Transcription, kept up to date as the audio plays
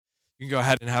You can go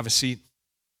ahead and have a seat.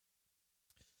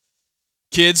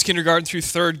 Kids, kindergarten through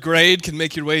third grade, can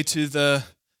make your way to the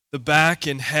back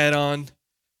and head on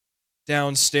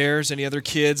downstairs. Any other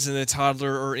kids in the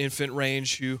toddler or infant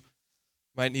range who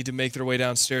might need to make their way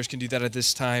downstairs can do that at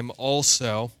this time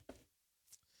also.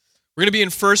 We're going to be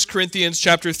in 1 Corinthians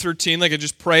chapter 13, like I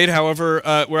just prayed. However,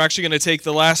 we're actually going to take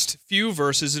the last few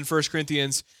verses in 1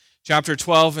 Corinthians chapter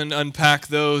 12 and unpack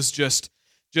those just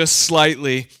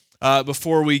slightly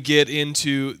before we get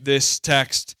into this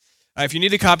text. If you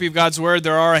need a copy of God's Word,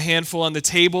 there are a handful on the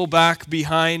table back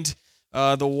behind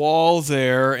the wall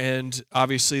there, and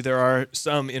obviously there are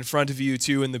some in front of you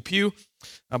too in the pew,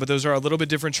 but those are a little bit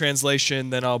different translation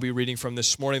than I'll be reading from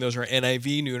this morning. Those are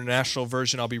NIV, New International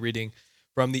Version. I'll be reading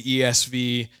from the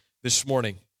ESV this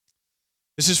morning.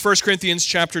 This is 1 Corinthians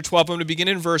chapter 12. I'm going to begin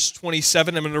in verse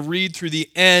 27. I'm going to read through the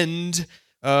end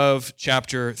of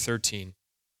chapter 13.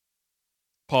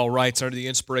 Paul writes under the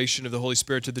inspiration of the Holy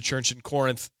Spirit to the church in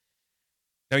Corinth,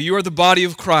 "Now you are the body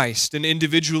of Christ and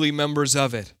individually members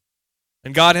of it.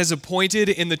 And God has appointed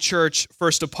in the church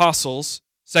first apostles,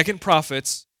 second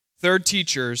prophets, third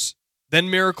teachers, then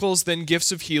miracles, then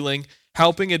gifts of healing,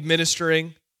 helping,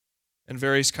 administering, and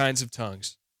various kinds of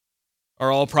tongues.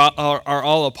 Are all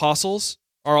apostles?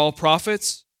 Are all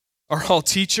prophets? Are all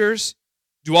teachers?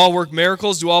 Do all work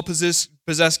miracles? Do all possess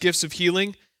gifts of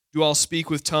healing? Do all speak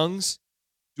with tongues?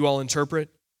 Do all interpret?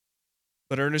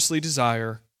 But earnestly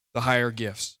desire the higher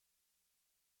gifts.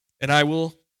 And I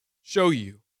will show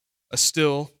you a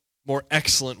still more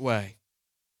excellent way.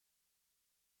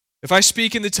 If I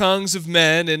speak in the tongues of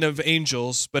men and of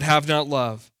angels, but have not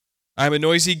love, I am a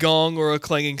noisy gong or a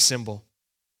clanging cymbal.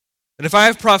 And if I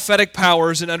have prophetic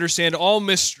powers and understand all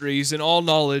mysteries and all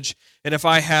knowledge, and if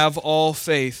I have all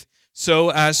faith,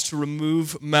 so as to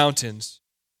remove mountains,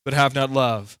 but have not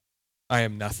love, I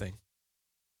am nothing.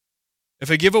 If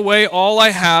I give away all I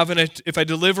have, and if I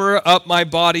deliver up my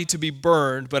body to be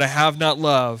burned, but I have not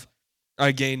love,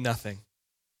 I gain nothing.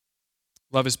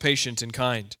 Love is patient and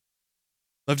kind.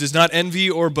 Love does not envy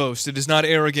or boast. It is not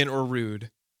arrogant or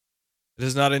rude. It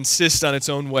does not insist on its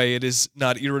own way. It is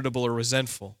not irritable or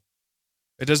resentful.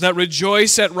 It does not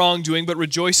rejoice at wrongdoing, but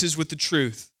rejoices with the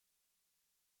truth.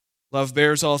 Love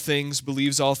bears all things,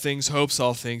 believes all things, hopes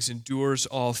all things, endures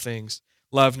all things.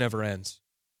 Love never ends.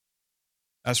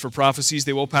 As for prophecies,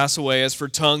 they will pass away. As for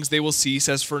tongues, they will cease.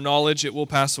 As for knowledge, it will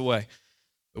pass away.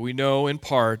 But we know in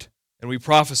part, and we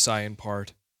prophesy in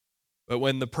part. But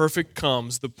when the perfect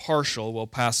comes, the partial will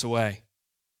pass away.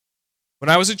 When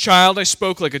I was a child, I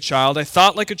spoke like a child. I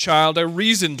thought like a child. I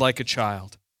reasoned like a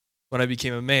child. When I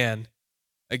became a man,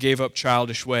 I gave up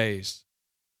childish ways.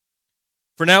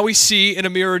 For now we see in a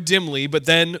mirror dimly, but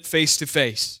then face to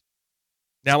face.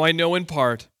 Now I know in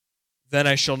part, then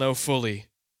I shall know fully,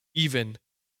 even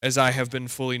as I have been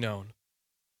fully known.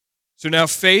 So now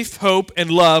faith, hope, and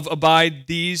love abide,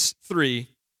 these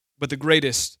three, but the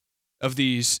greatest of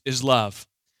these is love."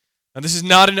 Now this is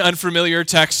not an unfamiliar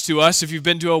text to us. If you've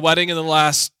been to a wedding in the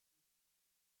last,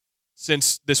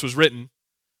 since this was written,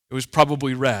 it was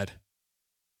probably read.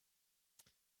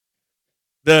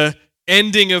 The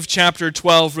ending of chapter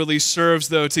 12 really serves,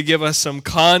 though, to give us some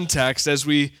context as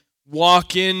we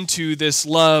walk into this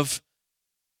love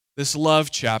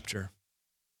chapter.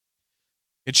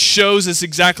 It shows us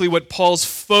exactly what Paul's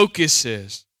focus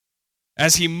is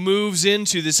as he moves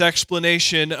into this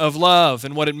explanation of love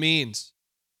and what it means.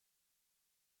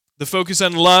 The focus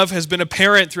on love has been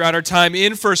apparent throughout our time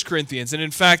in 1 Corinthians, and in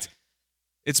fact,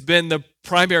 it's been the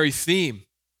primary theme.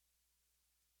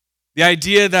 The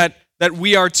idea that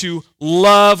we are to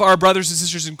love our brothers and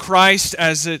sisters in Christ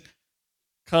as it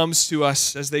comes to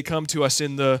us, as they come to us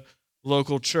in the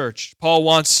local church. Paul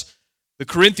wants the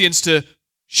Corinthians to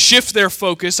shift their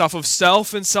focus off of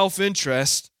self and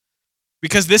self-interest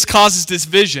because this causes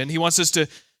division. He wants us to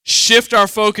shift our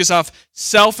focus off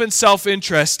self and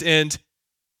self-interest and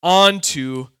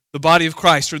onto the body of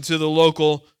Christ or to the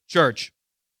local church.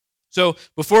 So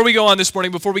before we go on this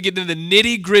morning, before we get into the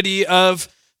nitty-gritty of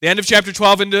the end of chapter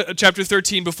 12 into chapter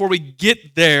 13, before we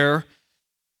get there,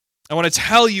 I want to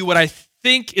tell you what I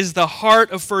think is the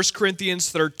heart of 1 Corinthians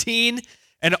 13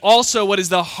 and also what is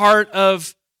the heart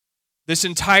of this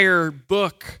entire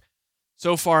book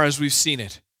so far as we've seen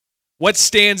it. What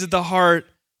stands at the heart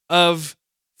of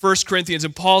 1 Corinthians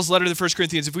and Paul's letter to the 1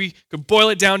 Corinthians? If we could boil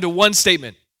it down to one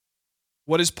statement,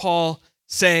 what is Paul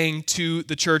saying to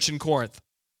the church in Corinth?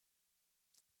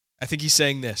 I think he's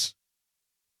saying this.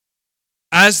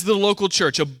 As the local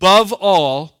church, above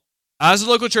all,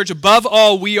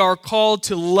 we are called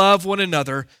to love one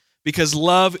another because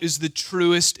love is the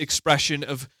truest expression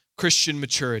of Christian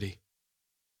maturity.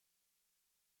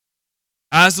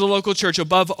 As the local church,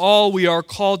 above all, we are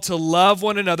called to love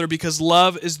one another because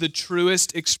love is the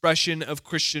truest expression of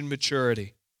Christian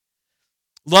maturity.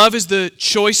 Love is the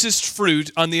choicest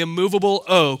fruit on the immovable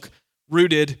oak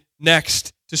rooted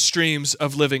next to streams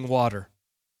of living water.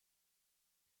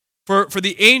 For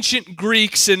the ancient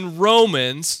Greeks and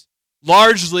Romans,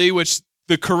 largely, which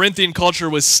the Corinthian culture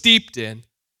was steeped in,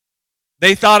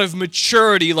 they thought of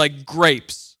maturity like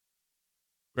grapes.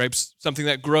 Grapes, something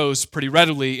that grows pretty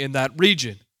readily in that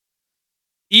region.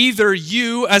 Either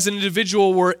you as an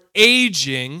individual were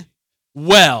aging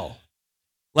well,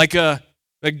 like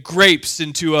grapes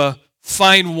into a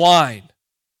fine wine,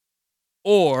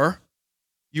 or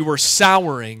you were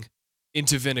souring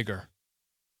into vinegar.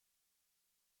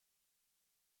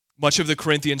 Much of the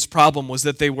Corinthians' problem was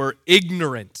that they were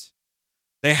ignorant.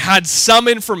 They had some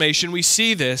information. We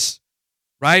see this,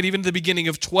 right? Even at the beginning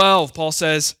of 12, Paul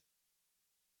says,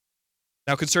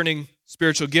 now concerning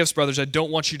spiritual gifts, brothers, I don't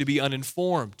want you to be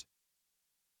uninformed.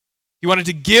 He wanted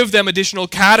to give them additional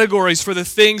categories for the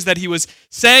things that he was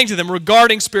saying to them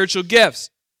regarding spiritual gifts.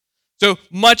 So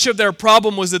much of their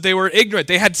problem was that they were ignorant.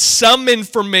 They had some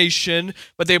information,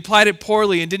 but they applied it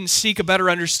poorly and didn't seek a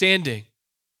better understanding.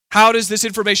 How does this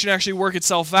information actually work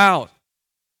itself out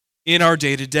in our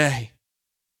day-to-day?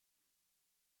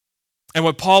 And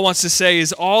what Paul wants to say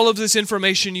is all of this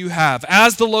information you have,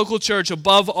 as the local church,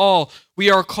 above all, we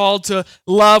are called to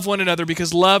love one another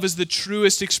because love is the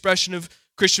truest expression of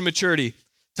Christian maturity.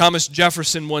 Thomas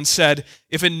Jefferson once said,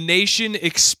 if a nation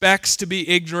expects to be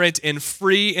ignorant and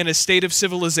free in a state of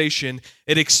civilization,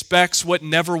 it expects what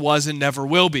never was and never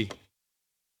will be.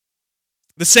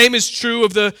 The same is true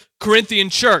of the Corinthian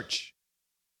church.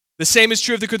 The same is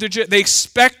true of the Corinthian church. They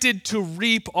expected to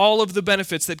reap all of the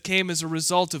benefits that came as a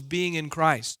result of being in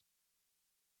Christ.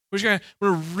 We're going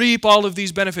to reap all of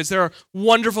these benefits. There are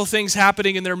wonderful things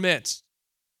happening in their midst.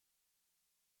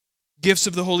 Gifts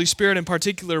of the Holy Spirit in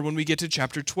particular when we get to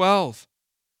chapter 12.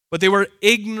 But they were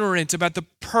ignorant about the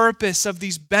purpose of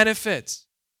these benefits.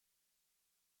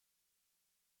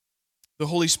 The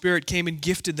Holy Spirit came and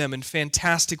gifted them in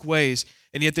fantastic ways,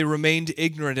 and yet they remained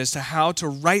ignorant as to how to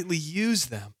rightly use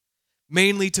them,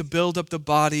 mainly to build up the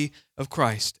body of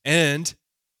Christ and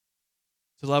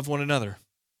to love one another.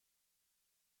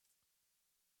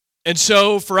 And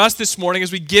so for us this morning,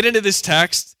 as we get into this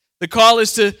text, the call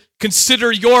is to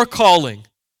consider your calling.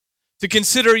 To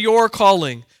consider your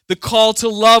calling. The call to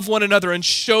love one another and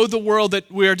show the world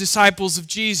that we are disciples of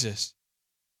Jesus.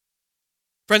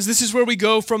 Friends, this is where we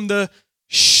go from the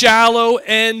shallow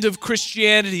end of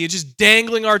Christianity and just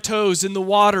dangling our toes in the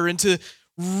water into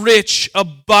rich,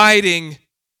 abiding,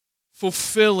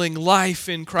 fulfilling life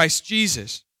in Christ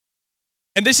Jesus.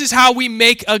 And this is how we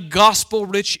make a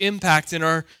gospel-rich impact in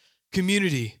our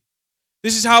community.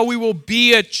 This is how we will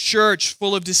be a church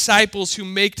full of disciples who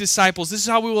make disciples. This is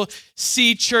how we will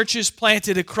see churches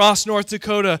planted across North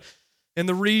Dakota and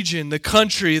the region, the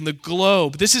country, and the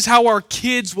globe. This is how our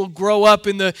kids will grow up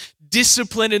in the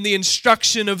discipline and the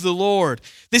instruction of the Lord.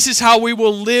 This is how we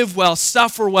will live well,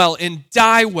 suffer well, and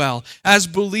die well as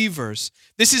believers.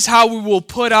 This is how we will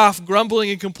put off grumbling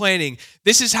and complaining.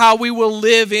 This is how we will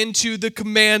live into the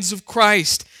commands of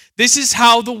Christ. This is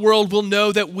how the world will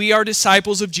know that we are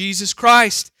disciples of Jesus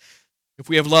Christ, if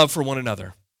we have love for one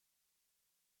another.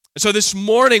 So this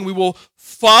morning we will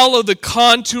follow the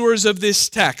contours of this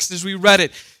text as we read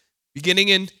it, beginning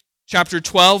in chapter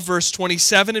 12, verse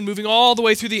 27, and moving all the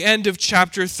way through the end of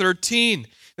chapter 13.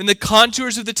 And the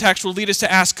contours of the text will lead us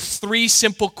to ask three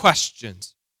simple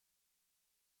questions.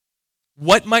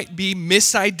 What might be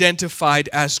misidentified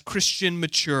as Christian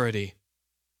maturity?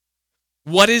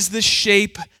 What is the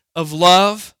shape of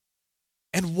love?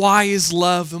 And why is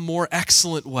love the more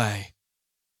excellent way?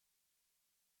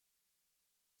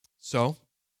 So,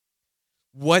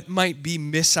 what might be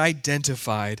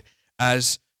misidentified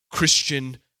as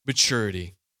Christian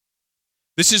maturity?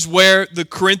 This is where the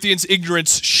Corinthians'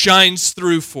 ignorance shines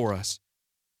through for us.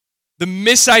 The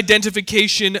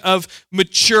misidentification of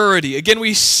maturity. Again,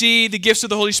 we see the gifts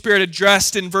of the Holy Spirit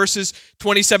addressed in verses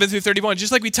 27 through 31,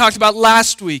 just like we talked about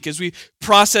last week as we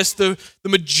processed the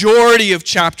majority of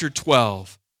chapter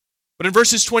 12. But in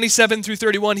verses 27 through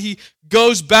 31, he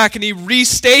goes back and he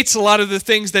restates a lot of the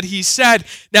things that he said.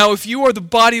 Now, if you are the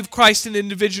body of Christ and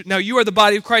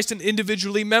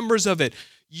individually members of it.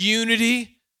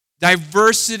 Unity,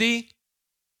 diversity.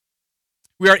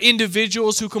 We are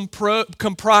individuals who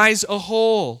comprise a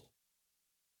whole.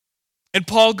 And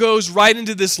Paul goes right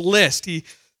into this list. He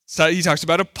talks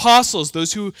about apostles,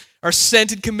 those who are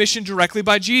sent and commissioned directly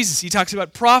by Jesus. He talks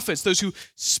about prophets, those who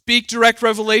speak direct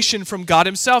revelation from God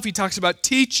himself. He talks about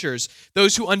teachers,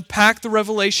 those who unpack the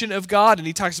revelation of God. And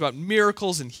he talks about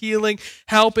miracles and healing,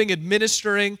 helping,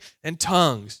 administering, and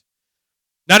tongues.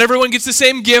 Not everyone gets the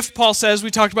same gift, Paul says. We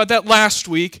talked about that last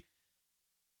week.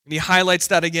 And he highlights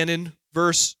that again in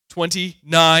verse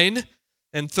 29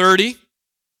 and 30.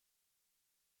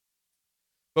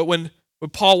 But when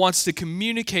Paul wants to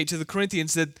communicate to the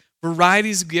Corinthians that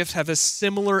varieties of gifts have a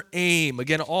similar aim,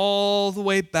 again, all the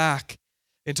way back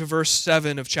into verse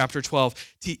 7 of chapter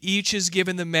 12, to each is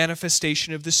given the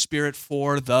manifestation of the Spirit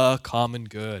for the common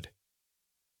good.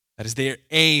 That is their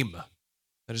aim.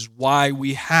 That is why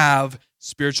we have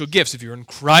spiritual gifts. If you're in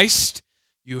Christ,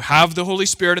 you have the Holy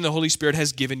Spirit, and the Holy Spirit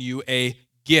has given you a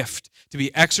gift to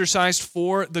be exercised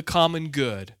for the common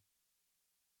good.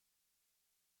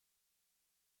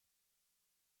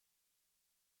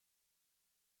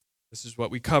 This is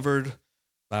what we covered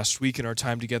last week in our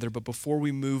time together, but before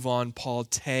we move on, Paul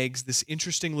tags this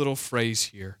interesting little phrase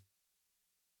here.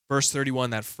 Verse 31,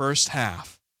 that first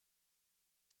half.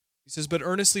 He says, but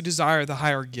earnestly desire the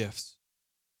higher gifts.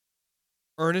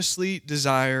 Earnestly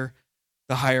desire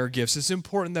the higher gifts. It's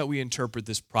important that we interpret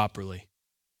this properly.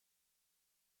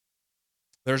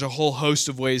 There's a whole host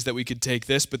of ways that we could take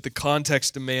this, but the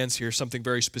context demands here something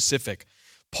very specific.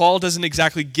 Paul doesn't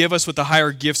exactly give us what the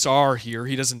higher gifts are here.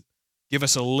 He doesn't give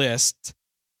us a list.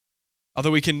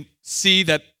 Although we can see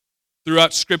that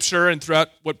throughout Scripture and throughout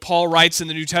what Paul writes in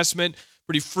the New Testament,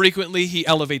 pretty frequently he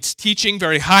elevates teaching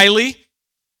very highly,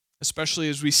 especially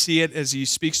as we see it as he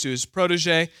speaks to his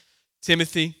protege,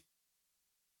 Timothy,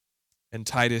 and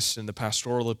Titus in the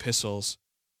pastoral epistles.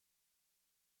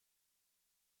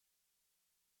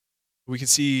 We can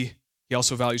see he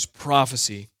also values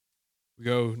prophecy. We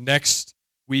go next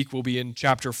week, we'll be in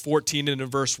chapter 14 and in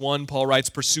verse 1. Paul writes,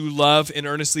 pursue love and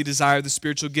earnestly desire the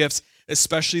spiritual gifts,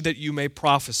 especially that you may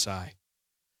prophesy.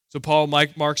 So Paul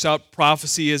marks out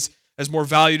prophecy as more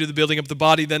value to the building up the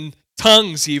body than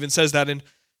tongues. He even says that in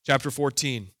chapter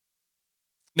 14.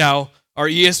 Now, our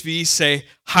ESV say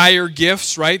higher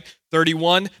gifts, right?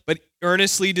 31, but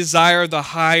earnestly desire the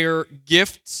higher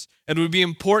gifts. And it would be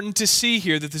important to see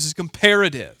here that this is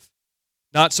comparative,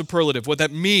 not superlative. What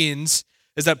that means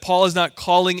is that Paul is not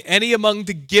calling any among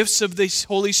the gifts of the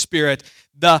Holy Spirit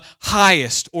the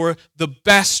highest or the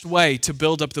best way to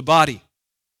build up the body.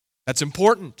 That's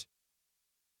important.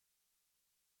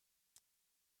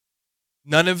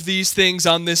 None of these things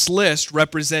on this list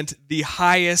represent the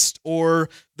highest or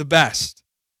the best.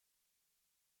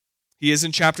 He is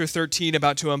in chapter 13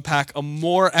 about to unpack a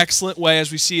more excellent way,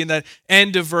 as we see in the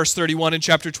end of verse 31 in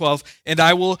chapter 12, and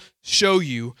I will show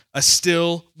you a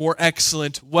still more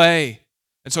excellent way.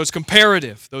 And so it's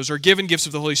comparative. Those are given gifts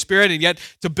of the Holy Spirit, and yet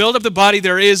to build up the body,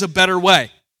 there is a better way.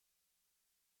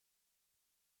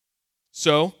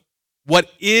 So,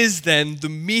 what is then the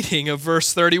meaning of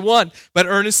verse 31? But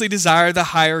earnestly desire the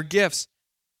higher gifts.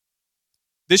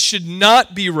 This should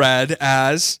not be read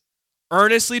as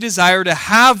earnestly desire to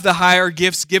have the higher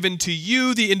gifts given to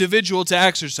you, the individual, to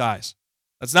exercise.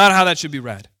 That's not how that should be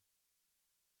read.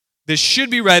 This should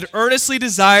be read, earnestly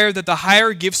desire that the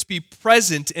higher gifts be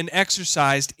present and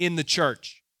exercised in the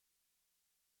church.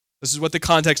 This is what the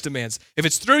context demands. If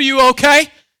it's through you, okay.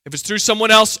 If it's through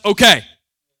someone else, okay.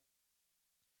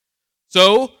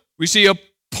 So, we see a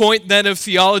point then of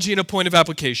theology and a point of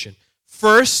application.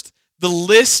 First, the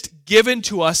list given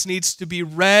to us needs to be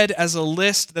read as a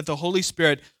list that the Holy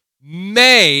Spirit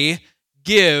may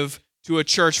give to a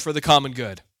church for the common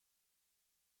good.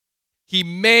 He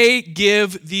may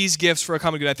give these gifts for a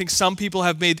common good. I think some people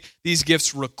have made these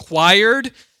gifts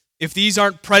required. If these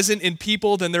aren't present in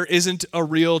people, then there isn't a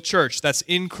real church. That's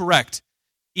incorrect.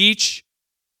 Each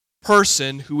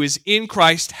person who is in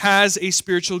Christ has a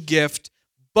spiritual gift,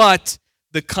 but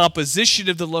the composition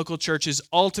of the local church is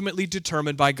ultimately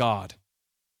determined by God.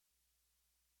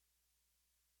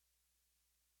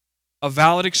 A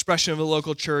valid expression of a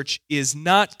local church is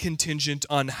not contingent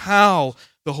on how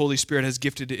the Holy Spirit has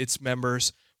gifted its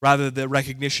members, rather the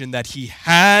recognition that He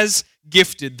has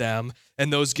gifted them,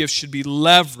 and those gifts should be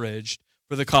leveraged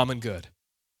for the common good.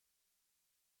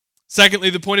 Secondly,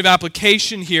 the point of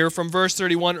application here from verse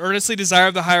 31, earnestly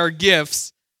desire the higher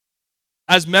gifts.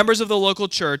 As members of the local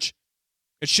church,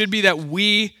 it should be that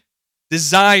we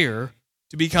desire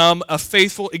to become a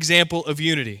faithful example of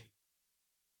unity.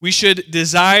 We should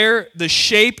desire the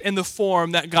shape and the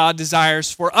form that God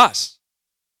desires for us,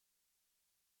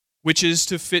 which is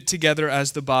to fit together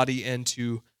as the body and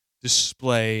to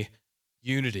display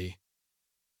unity.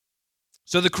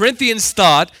 So the Corinthians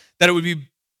thought that it would be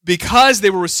because they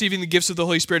were receiving the gifts of the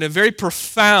Holy Spirit in a very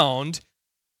profound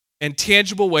and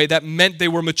tangible way, that meant they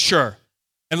were mature.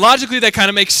 And logically, that kind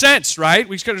of makes sense, right?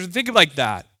 We kind of think of it like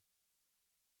that.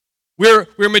 We're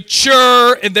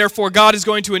mature, and therefore God is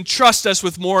going to entrust us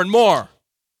with more and more.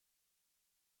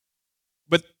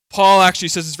 But Paul actually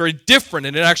says it's very different,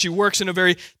 and it actually works in a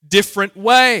very different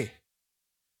way.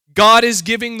 God is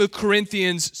giving the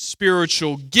Corinthians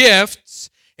spiritual gifts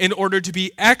in order to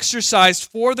be exercised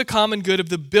for the common good of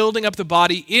the building up the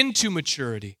body into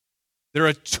maturity. They're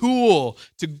a tool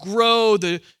to grow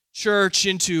the church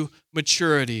into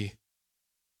maturity,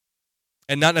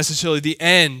 and not necessarily the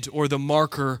end or the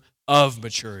marker of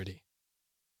maturity.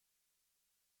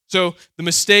 So the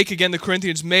mistake, again, the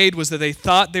Corinthians made was that they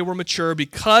thought they were mature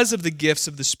because of the gifts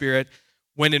of the Spirit,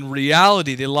 when in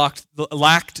reality they lacked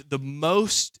the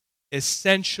most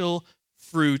essential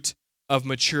fruit of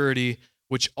maturity,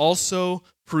 which also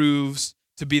proves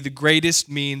to be the greatest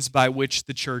means by which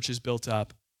the church is built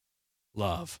up: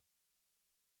 love.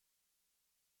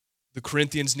 The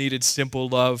Corinthians needed simple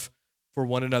love for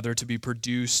one another to be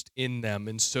produced in them,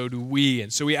 and so do we.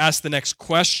 And so we ask the next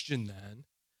question then: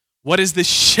 what is the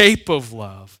shape of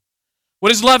love? What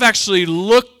does love actually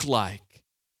look like?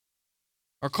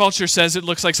 Our culture says it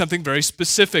looks like something very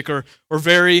specific or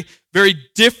very, very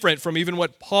different from even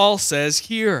what Paul says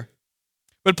here.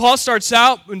 But Paul starts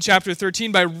out in chapter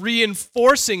 13 by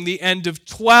reinforcing the end of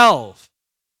 12.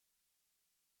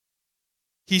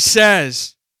 He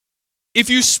says, if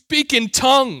you speak in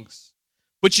tongues,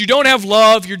 but you don't have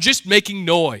love, you're just making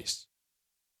noise.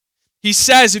 He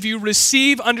says, if you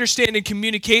receive, understand, and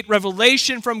communicate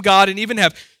revelation from God and even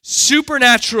have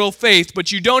supernatural faith,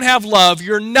 but you don't have love,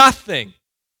 you're nothing.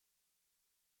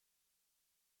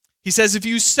 He says, if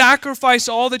you sacrifice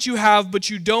all that you have, but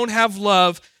you don't have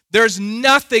love, there's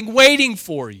nothing waiting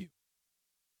for you.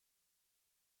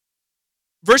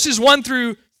 Verses 1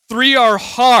 through 3 are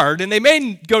hard, and they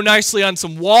may go nicely on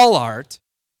some wall art,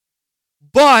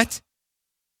 but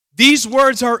these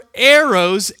words are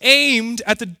arrows aimed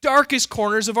at the darkest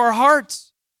corners of our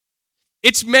hearts.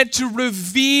 It's meant to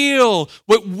reveal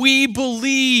what we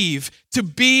believe to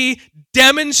be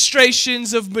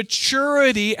demonstrations of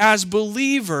maturity as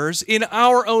believers in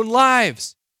our own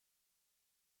lives.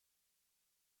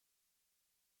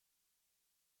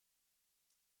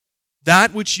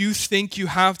 That which you think you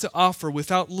have to offer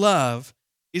without love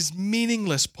is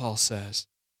meaningless, Paul says.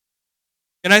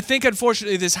 And I think,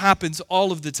 unfortunately, this happens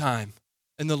all of the time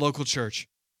in the local church.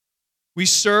 We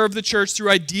serve the church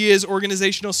through ideas,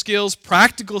 organizational skills,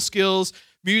 practical skills,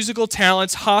 musical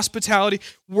talents, hospitality,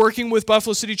 working with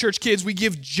Buffalo City Church kids. We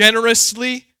give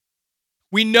generously.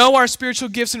 We know our spiritual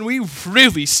gifts, and we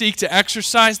really seek to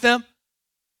exercise them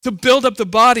to build up the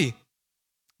body.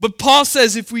 But Paul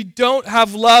says if we don't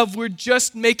have love, we're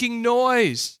just making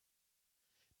noise.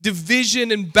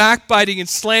 Division and backbiting and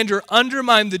slander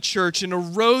undermine the church and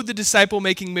erode the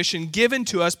disciple-making mission given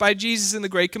to us by Jesus in the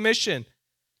Great Commission.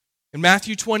 In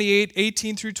Matthew 28,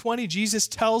 18 through 20, Jesus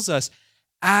tells us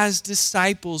as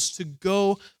disciples to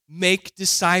go make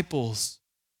disciples.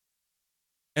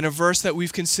 And a verse that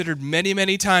we've considered many,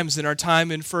 many times in our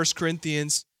time in 1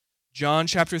 Corinthians, John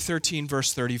chapter 13,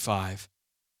 verse 35.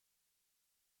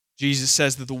 Jesus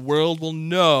says that the world will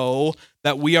know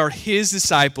that we are his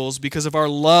disciples because of our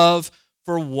love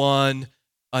for one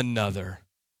another.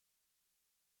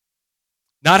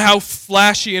 Not how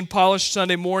flashy and polished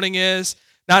Sunday morning is,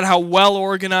 not how well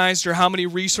organized or how many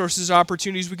resources,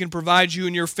 opportunities we can provide you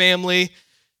and your family,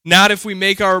 not if we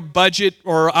make our budget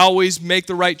or always make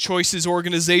the right choices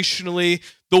organizationally.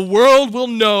 The world will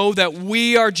know that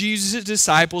we are Jesus'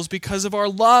 disciples because of our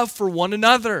love for one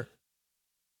another.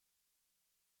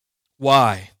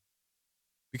 Why?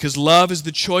 Because love is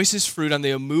the choicest fruit on the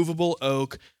immovable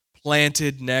oak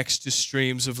planted next to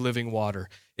streams of living water.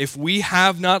 If we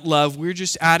have not love, we're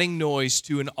just adding noise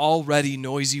to an already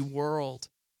noisy world.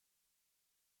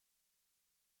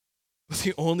 But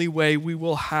the only way we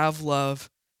will have love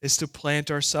is to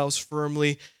plant ourselves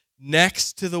firmly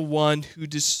next to the one who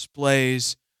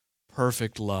displays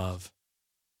perfect love.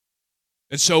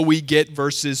 And so we get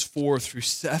verses 4 through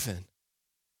 7.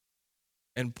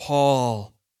 And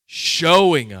Paul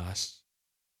showing us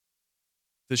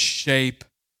the shape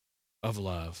of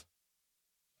love.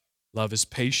 Love is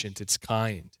patient, it's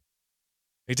kind.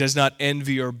 It does not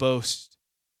envy or boast.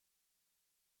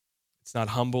 It's not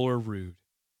humble or rude.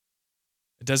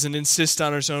 It doesn't insist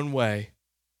on its own way.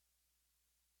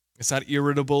 It's not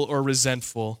irritable or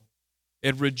resentful.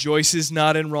 It rejoices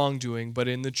not in wrongdoing, but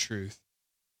in the truth.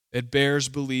 It bears,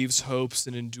 believes, hopes,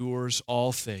 and endures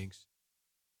all things.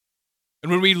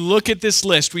 And when we look at this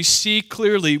list, we see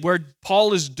clearly where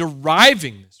Paul is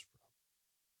deriving this from.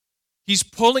 He's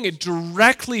pulling it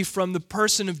directly from the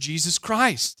person of Jesus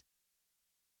Christ.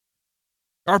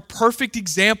 Our perfect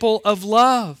example of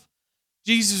love.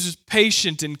 Jesus was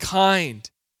patient and kind.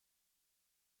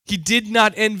 He did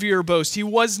not envy or boast. He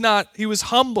was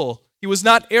humble. He was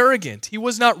not arrogant. He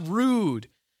was not rude.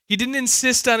 He didn't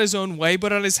insist on his own way,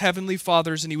 but on his heavenly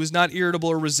Father's, and he was not irritable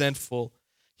or resentful.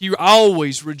 He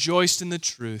always rejoiced in the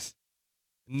truth,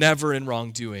 never in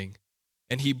wrongdoing.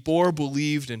 And he bore,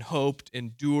 believed, and hoped,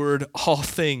 endured all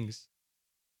things.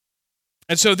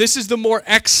 And so this is the more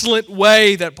excellent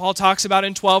way that Paul talks about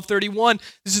in 12:31.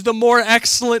 This is the more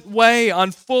excellent way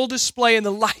on full display in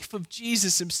the life of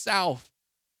Jesus himself.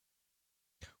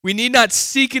 We need not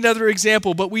seek another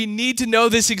example, but we need to know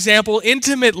this example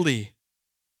intimately.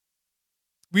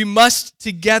 We must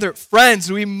together, friends,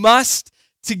 we must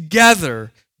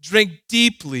together drink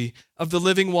deeply of the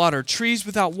living water. Trees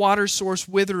without water source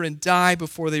wither and die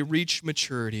before they reach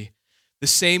maturity. The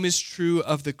same is true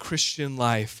of the Christian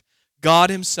life. God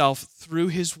himself, through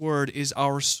his word, is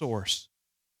our source.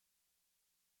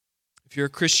 If you're a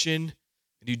Christian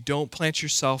and you don't plant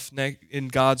yourself in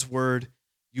God's word,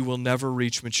 you will never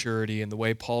reach maturity in the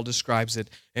way Paul describes it,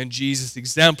 and Jesus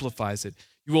exemplifies it.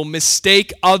 You will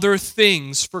mistake other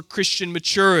things for Christian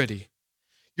maturity.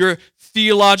 Your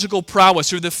theological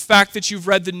prowess, or the fact that you've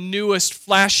read the newest,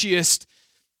 flashiest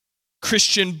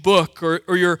Christian book,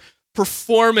 or your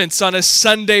performance on a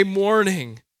Sunday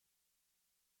morning,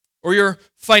 or your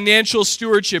financial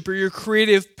stewardship, or your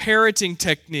creative parenting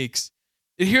techniques.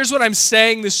 And here's what I'm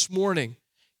saying this morning.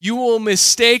 You will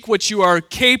mistake what you are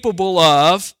capable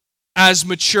of as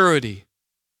maturity.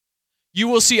 You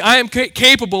will see, I am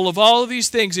capable of all of these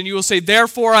things, and you will say,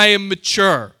 therefore I am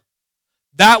mature.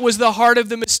 That was the heart of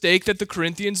the mistake that the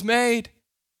Corinthians made.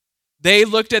 They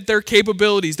looked at their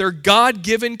capabilities, their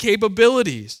God-given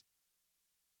capabilities,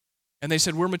 and they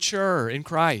said, we're mature in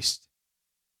Christ.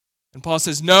 And Paul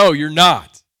says, no, you're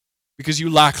not, because you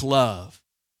lack love.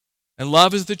 And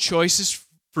love is the choicest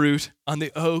fruit on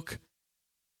the oak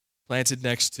planted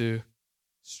next to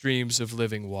streams of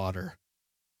living water.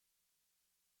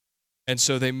 And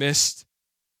so they missed,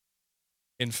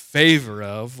 in favor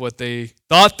of what they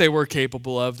thought they were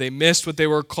capable of, they missed what they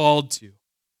were called to,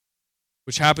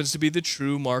 which happens to be the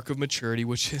true mark of maturity,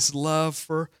 which is love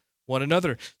for one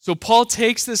another. So Paul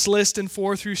takes this list in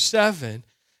 4-7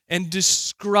 and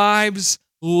describes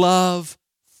love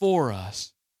for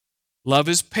us. Love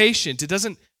is patient. It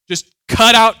doesn't just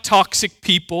cut out toxic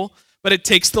people, but it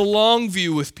takes the long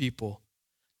view with people.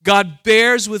 God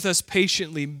bears with us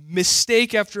patiently,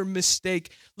 mistake after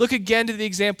mistake. Look again to the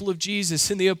example of Jesus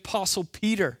and the Apostle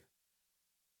Peter.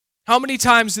 How many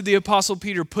times did the Apostle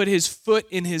Peter put his foot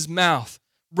in his mouth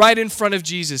right in front of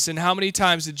Jesus? And how many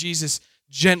times did Jesus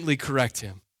gently correct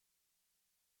him?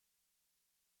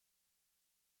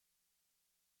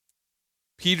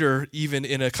 Peter, even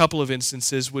in a couple of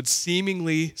instances, would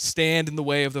seemingly stand in the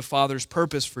way of the Father's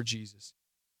purpose for Jesus.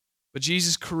 But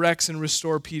Jesus corrects and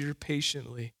restores Peter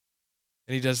patiently,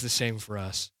 and he does the same for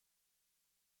us.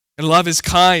 And love is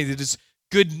kind. It is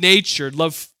good-natured.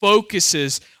 Love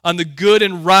focuses on the good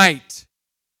and right,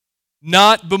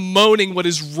 not bemoaning what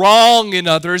is wrong in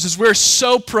others, as we're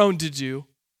so prone to do,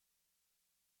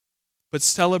 but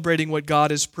celebrating what God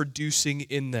is producing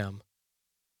in them.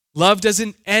 Love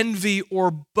doesn't envy or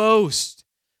boast.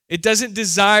 It doesn't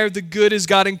desire the good as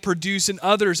God produced in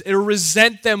others. It'll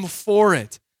resent them for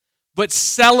it, but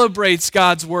celebrates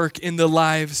God's work in the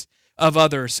lives of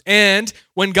others. And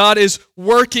when God is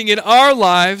working in our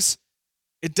lives,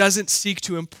 it doesn't seek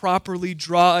to improperly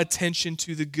draw attention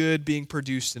to the good being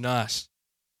produced in us.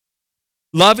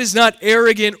 Love is not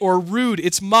arrogant or rude.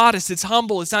 It's modest, it's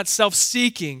humble, it's not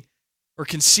self-seeking or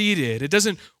conceited. It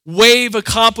doesn't wave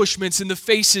accomplishments in the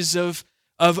faces of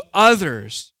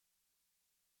others.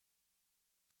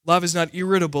 Love is not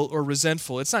irritable or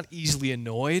resentful. It's not easily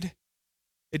annoyed.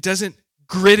 It doesn't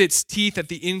grit its teeth at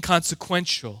the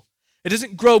inconsequential. It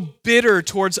doesn't grow bitter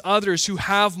towards others who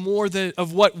have more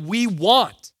of what we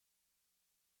want.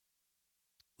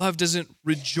 Love doesn't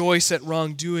rejoice at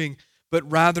wrongdoing, but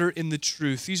rather in the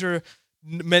truth. These are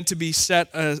meant to be set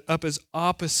up as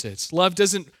opposites. Love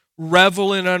doesn't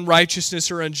revel in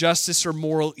unrighteousness or injustice or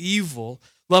moral evil.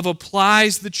 Love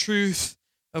applies the truth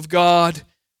of God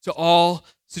to all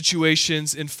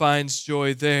situations and finds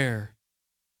joy there.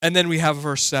 And then we have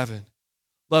verse 7.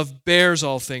 Love bears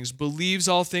all things, believes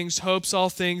all things, hopes all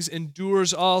things,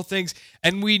 endures all things.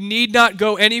 And we need not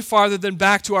go any farther than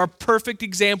back to our perfect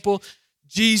example,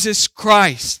 Jesus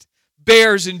Christ.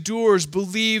 Bears, endures,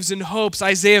 believes, and hopes.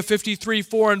 Isaiah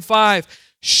 53:4-5.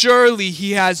 Surely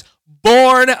he has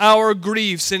borne our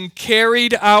griefs and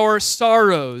carried our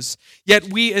sorrows. Yet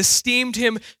we esteemed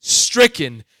him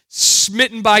stricken,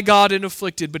 smitten by God and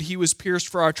afflicted, but he was pierced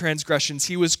for our transgressions.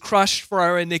 He was crushed for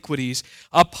our iniquities.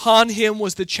 Upon him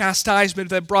was the chastisement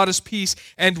that brought us peace,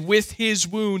 and with his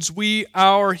wounds we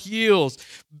are healed.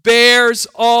 Bears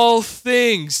all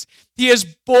things. He has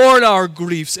borne our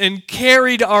griefs and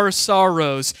carried our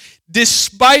sorrows,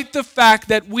 despite the fact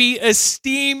that we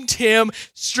esteemed him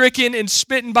stricken and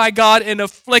smitten by God and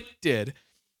afflicted,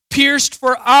 pierced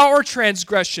for our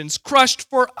transgressions, crushed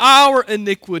for our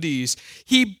iniquities.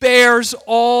 He bears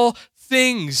all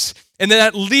things. And then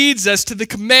that leads us to the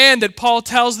command that Paul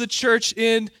tells the church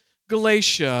in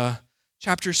Galatia,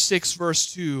 chapter 6,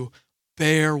 verse 2.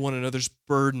 Bear one another's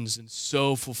burdens and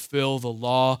so fulfill the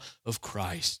law of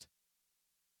Christ.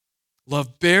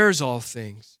 Love bears all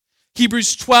things.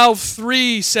 Hebrews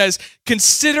 12:3 says,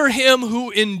 consider him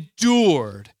who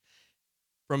endured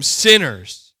from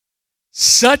sinners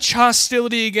such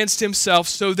hostility against himself,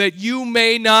 so that you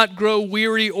may not grow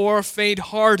weary or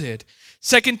faint-hearted.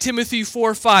 2 Timothy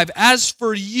 4:5, as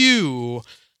for you,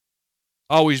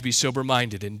 always be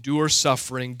sober-minded, endure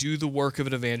suffering, do the work of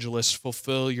an evangelist,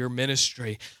 fulfill your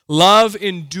ministry. Love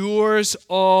endures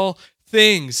all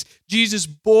things. Jesus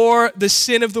bore the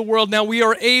sin of the world. Now we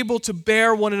are able to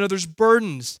bear one another's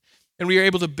burdens, and we are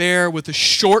able to bear with the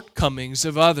shortcomings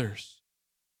of others.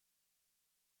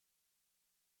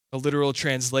 A literal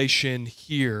translation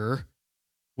here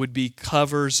would be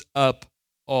covers up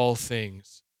all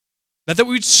things. Not that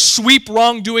we'd sweep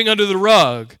wrongdoing under the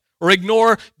rug or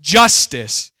ignore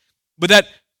justice, but that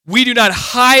we do not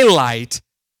highlight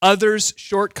others'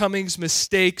 shortcomings,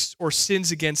 mistakes, or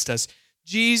sins against us.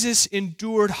 Jesus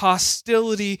endured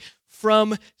hostility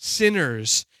from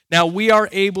sinners. Now we are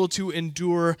able to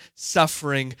endure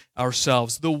suffering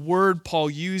ourselves. The word Paul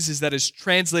uses that is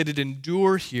translated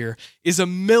endure here is a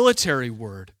military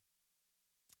word.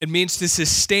 It means to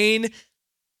sustain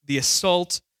the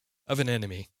assault of an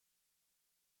enemy.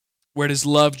 Where does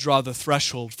love draw the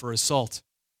threshold for assault?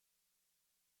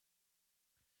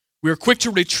 We are quick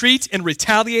to retreat and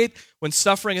retaliate when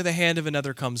suffering at the hand of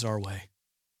another comes our way.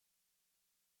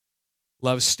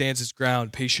 Love stands its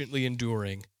ground, patiently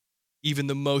enduring even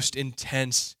the most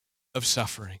intense of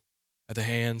suffering at the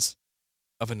hands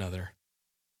of another.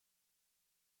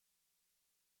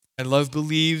 And love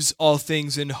believes all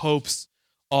things and hopes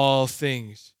all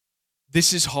things.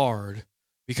 This is hard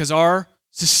because our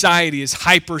society is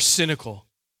hyper-cynical.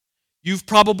 You've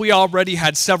probably already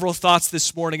had several thoughts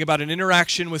this morning about an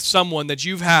interaction with someone that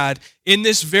you've had in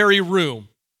this very room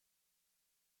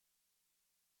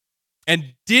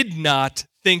and did not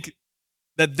think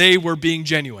that they were being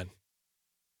genuine.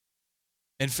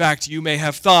 In fact, you may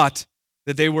have thought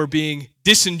that they were being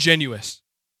disingenuous.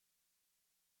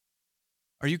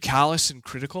 Are you callous and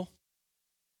critical?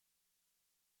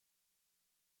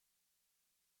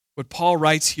 What Paul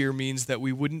writes here means that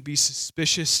we wouldn't be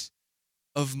suspicious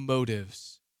of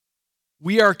motives.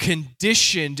 We are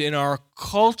conditioned in our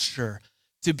culture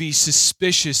to be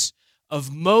suspicious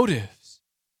of motives.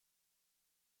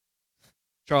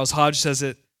 Charles Hodge says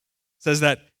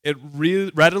that it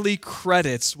readily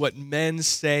credits what men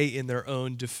say in their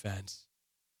own defense.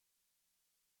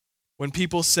 When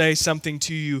people say something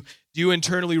to you, do you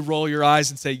internally roll your eyes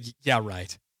and say, yeah,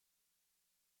 right?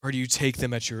 Or do you take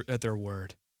them at their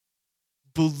word?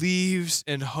 Believes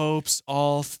and hopes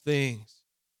all things.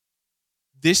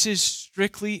 This is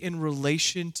strictly in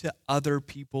relation to other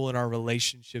people and our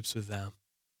relationships with them.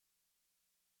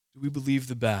 Do we believe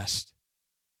the best?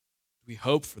 Do we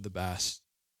hope for the best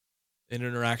in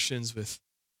interactions with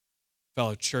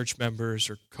fellow church members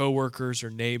or coworkers or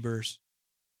neighbors?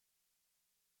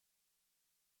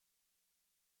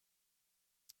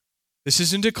 This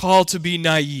isn't a call to be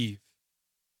naive.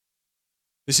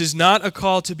 This is not a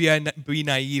call to be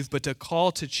naive, but a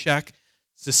call to check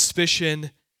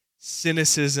suspicion,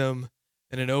 cynicism,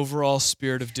 and an overall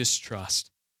spirit of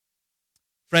distrust.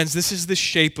 Friends, this is the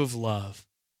shape of love.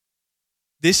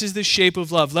 This is the shape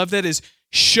of love. Love that is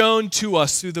shown to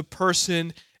us through the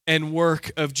person and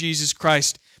work of Jesus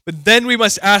Christ. But then we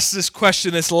must ask this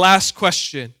question, this last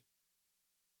question.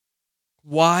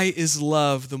 Why is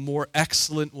love the more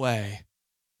excellent way?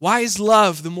 Why is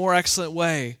love the more excellent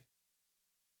way?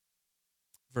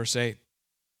 Verse 8.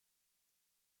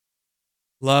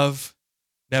 Love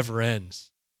never ends.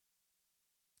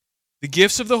 The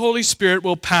gifts of the Holy Spirit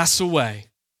will pass away.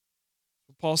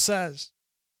 Paul says.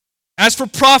 As for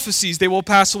prophecies, they will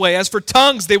pass away. As for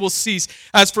tongues, they will cease.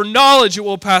 As for knowledge, it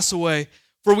will pass away.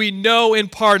 For we know in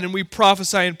part and we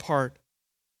prophesy in part.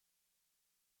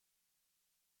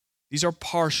 These are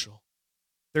partial.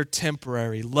 they're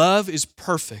temporary. Love is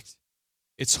perfect.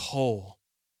 It's whole.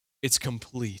 It's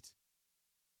complete.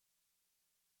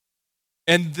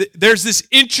 And there's this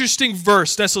interesting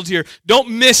verse nestled here. Don't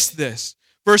miss this.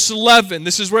 Verse 11,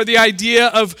 this is where the idea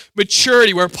of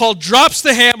maturity, where Paul drops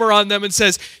the hammer on them and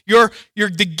says,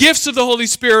 the gifts of the Holy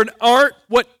Spirit aren't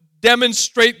what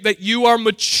demonstrate that you are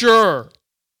mature,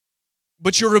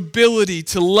 but your ability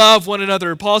to love one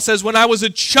another. Paul says, when I was a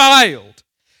child,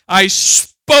 I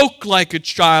spoke like a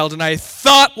child, and I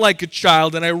thought like a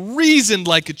child, and I reasoned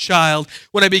like a child.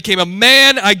 When I became a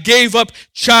man, I gave up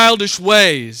childish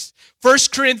ways. 1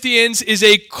 Corinthians is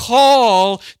a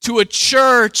call to a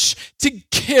church to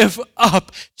give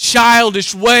up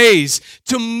childish ways,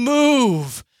 to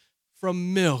move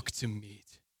from milk to meat.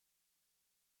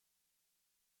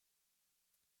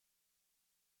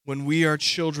 When we are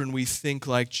children, we think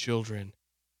like children.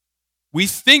 We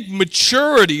think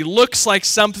maturity looks like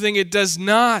something it does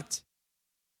not.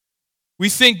 We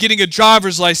think getting a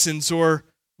driver's license or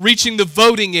reaching the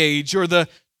voting age or the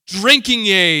drinking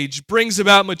age brings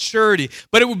about maturity.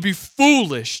 But it would be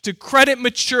foolish to credit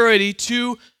maturity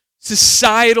to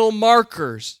societal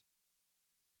markers.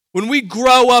 When we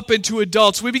grow up into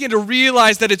adults, we begin to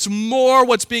realize that it's more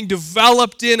what's being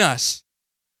developed in us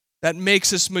that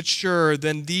makes us mature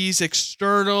than these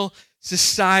external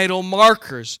societal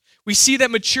markers. We see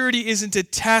that maturity isn't a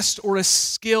test or a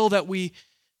skill that we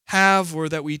have or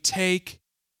that we take.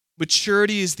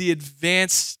 Maturity is the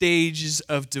advanced stages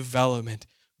of development,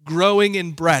 growing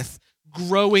in breadth,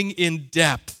 growing in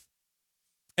depth.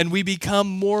 And we become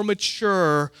more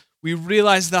mature. We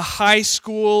realize the high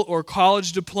school or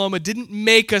college diploma didn't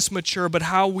make us mature, but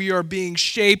how we are being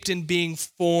shaped and being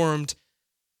formed.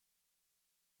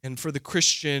 And for the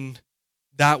Christian,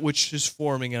 that which is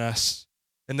forming us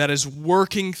and that is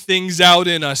working things out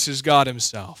in us is God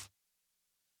himself.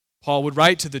 Paul would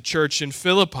write to the church in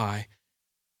Philippi,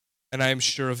 and I am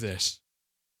sure of this,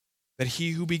 that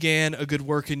he who began a good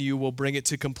work in you will bring it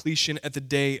to completion at the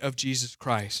day of Jesus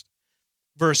Christ.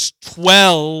 Verse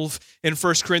 12 in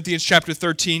 1 Corinthians chapter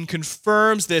 13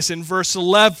 confirms this in verse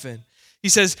 11. He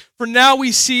says, "For now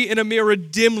we see in a mirror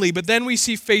dimly, but then we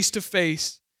see face to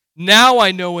face. Now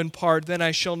I know in part, then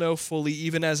I shall know fully,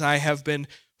 even as I have been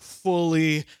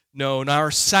fully known."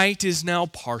 Our sight is now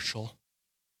partial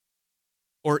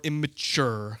or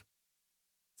immature.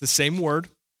 It's the same word.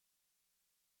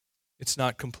 It's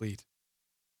not complete.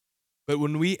 But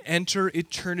when we enter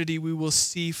eternity, we will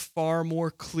see far more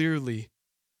clearly.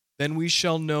 Then we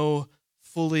shall know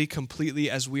fully, completely,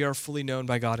 as we are fully known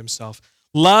by God himself.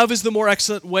 Love is the more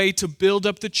excellent way to build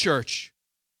up the church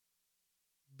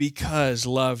because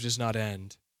love does not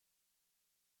end.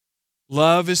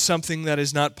 Love is something that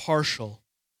is not partial,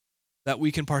 that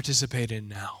we can participate in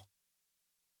now.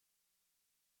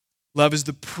 Love is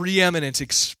the preeminent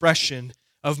expression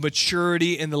of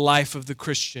maturity in the life of the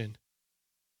Christian.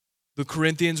 The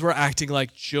Corinthians were acting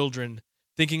like children,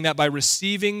 thinking that by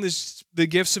receiving the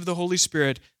gifts of the Holy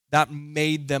Spirit, that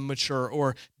made them mature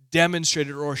or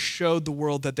demonstrated or showed the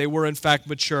world that they were in fact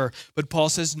mature. But Paul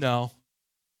says no.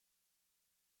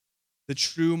 The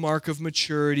true mark of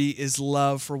maturity is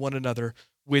love for one another,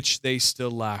 which they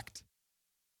still lacked.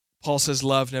 Paul says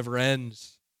love never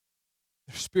ends.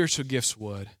 Their spiritual gifts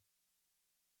would.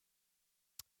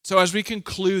 So as we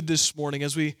conclude this morning,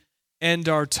 as we end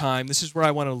our time, this is where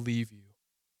I want to leave you.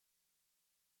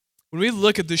 When we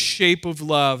look at the shape of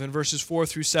love in verses 4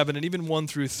 through 7 and even 1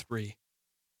 through 3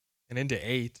 and into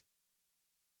 8,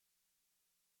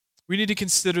 we need to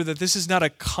consider that this is not a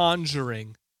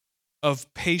conjuring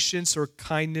of patience or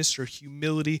kindness or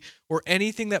humility or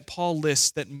anything that Paul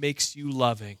lists that makes you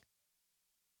loving.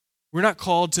 We're not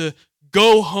called to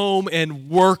go home and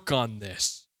work on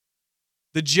this.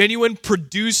 The genuine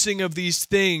producing of these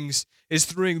things is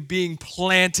through being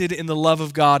planted in the love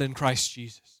of God in Christ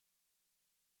Jesus.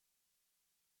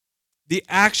 The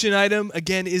action item,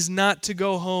 again, is not to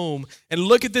go home and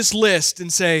look at this list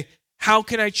and say, how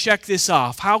can I check this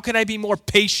off? How can I be more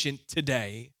patient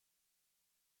today?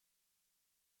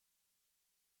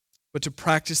 But to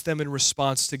practice them in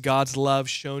response to God's love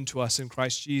shown to us in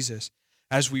Christ Jesus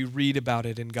as we read about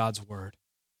it in God's Word.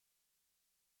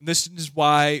 And this is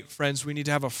why, friends, we need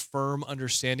to have a firm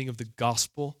understanding of the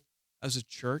gospel as a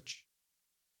church.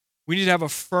 We need to have a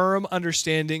firm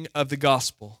understanding of the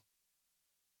gospel.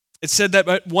 It's said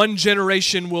that one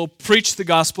generation will preach the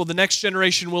gospel, the next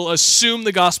generation will assume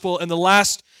the gospel, and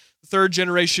the third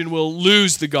generation will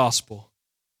lose the gospel.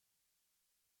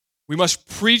 We must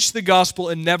preach the gospel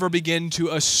and never begin to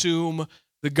assume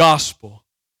the gospel.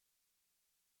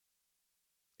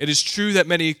 It is true that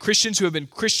many Christians who have been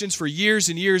Christians for years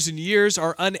and years and years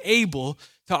are unable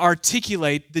to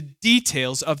articulate the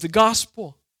details of the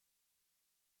gospel.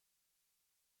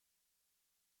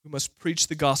 We must preach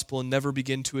the gospel and never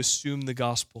begin to assume the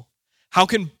gospel. How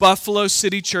can Buffalo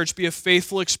City Church be a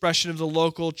faithful expression of the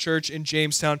local church in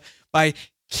Jamestown? By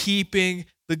keeping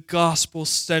the gospel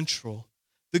central.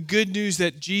 The good news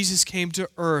that Jesus came to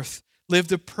earth, lived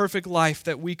the perfect life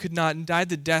that we could not, and died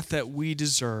the death that we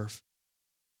deserve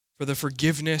for the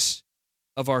forgiveness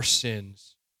of our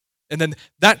sins. And then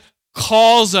that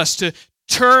calls us to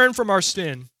turn from our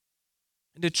sin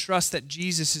and to trust that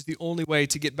Jesus is the only way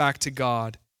to get back to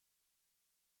God.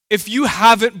 If you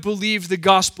haven't believed the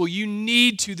gospel, you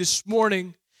need to this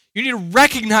morning. You need to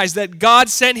recognize that God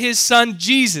sent his son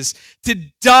Jesus to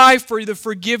die for the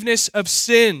forgiveness of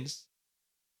sins,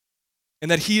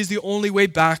 and that he is the only way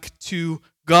back to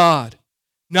God.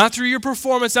 Not through your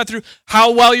performance, not through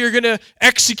how well you're going to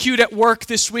execute at work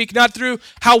this week, not through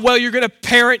how well you're going to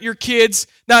parent your kids,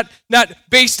 not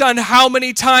based on how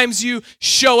many times you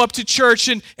show up to church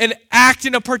and act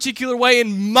in a particular way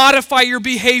and modify your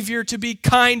behavior to be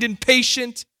kind and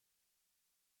patient,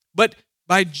 but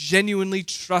by genuinely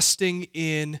trusting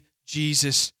in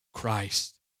Jesus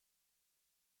Christ.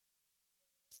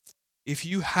 If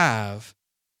you have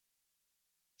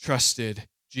trusted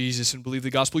Jesus and believe the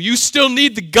gospel, you still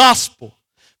need the gospel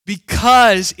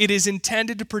because it is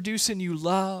intended to produce in you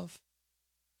love.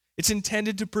 It's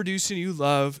intended to produce in you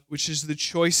love, which is the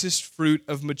choicest fruit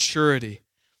of maturity.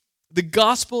 The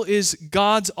gospel is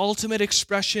God's ultimate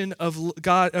expression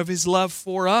of his love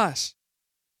for us.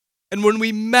 And when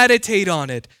we meditate on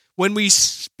it, when we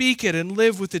speak it and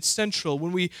live with it central,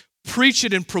 when we preach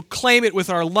it and proclaim it with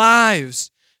our lives,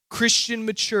 Christian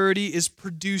maturity is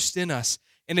produced in us.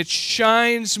 And it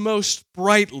shines most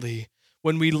brightly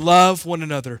when we love one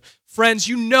another. Friends,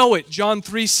 you know it, John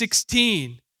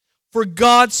 3:16. For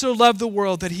God so loved the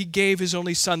world that he gave his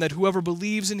only Son, that whoever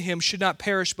believes in him should not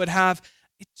perish but have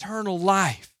eternal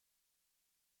life.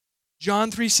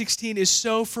 John 3:16 is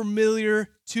so familiar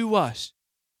to us.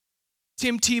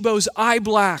 Tim Tebow's eye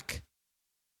black,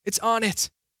 it's on it.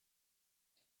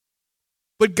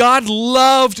 But God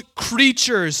loved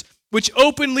creatures which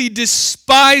openly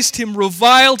despised him,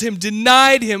 reviled him,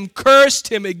 denied him, cursed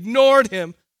him, ignored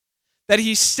him, that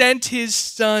he sent his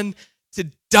Son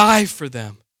to die for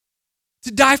them,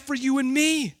 to die for you and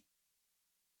me.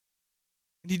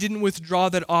 And he didn't withdraw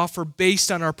that offer based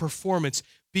on our performance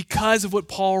because of what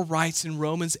Paul writes in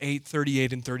Romans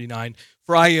 8:38 and 39.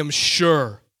 For I am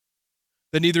sure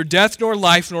that neither death nor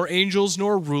life, nor angels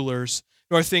nor rulers,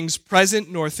 nor things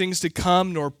present, nor things to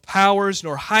come, nor powers,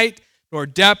 nor height, nor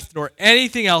depth, nor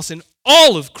anything else in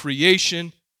all of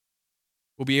creation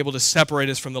will be able to separate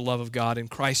us from the love of God in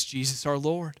Christ Jesus our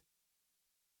Lord.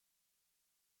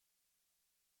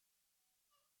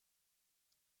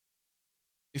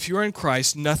 If you are in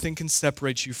Christ, nothing can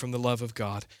separate you from the love of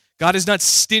God. God is not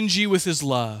stingy with his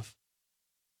love.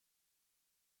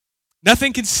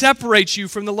 Nothing can separate you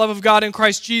from the love of God in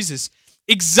Christ Jesus.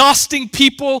 Exhausting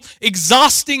people,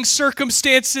 exhausting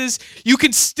circumstances, you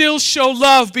can still show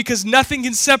love because nothing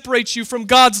can separate you from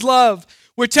God's love.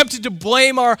 We're tempted to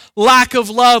blame our lack of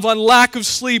love on lack of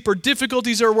sleep or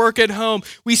difficulties at work at home.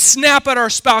 We snap at our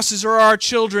spouses or our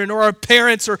children or our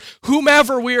parents or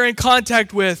whomever we are in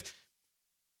contact with.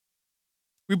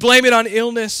 We blame it on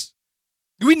illness.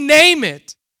 We name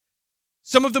it.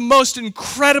 Some of the most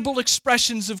incredible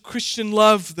expressions of Christian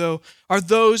love, though, are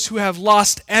those who have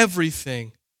lost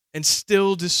everything and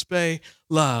still display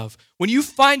love. When you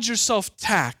find yourself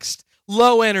taxed,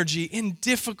 low energy, in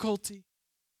difficulty,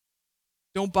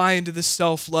 don't buy into the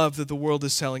self-love that the world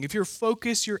is selling. If you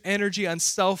focus your energy on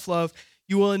self-love,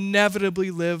 you will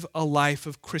inevitably live a life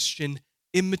of Christian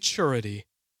immaturity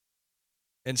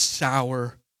and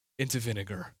sour into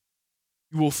vinegar.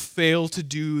 You will fail to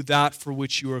do that for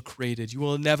which you are created. You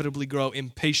will inevitably grow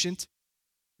impatient.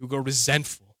 You'll grow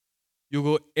resentful. You'll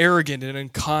go arrogant and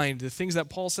unkind. The things that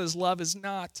Paul says love is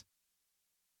not.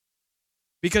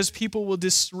 Because people will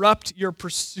disrupt your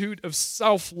pursuit of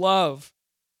self-love.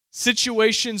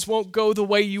 Situations won't go the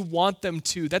way you want them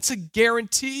to. That's a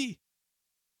guarantee.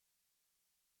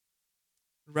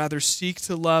 Rather, seek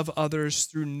to love others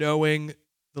through knowing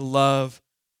the love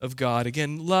of God.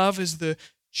 Again, love is the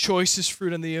choicest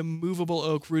fruit on the immovable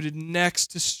oak rooted next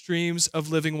to streams of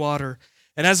living water.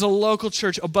 And as a local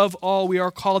church, above all, we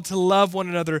are called to love one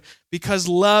another because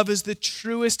love is the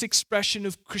truest expression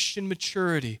of Christian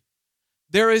maturity.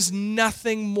 There is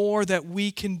nothing more that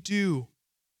we can do.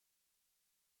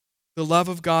 The love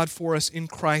of God for us in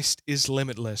Christ is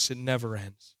limitless. It never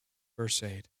ends. Verse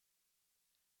 8.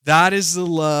 That is the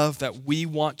love that we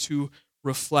want to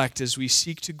reflect as we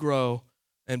seek to grow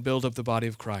and build up the body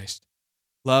of Christ.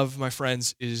 Love, my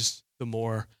friends, is the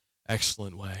more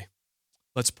excellent way.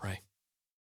 Let's pray.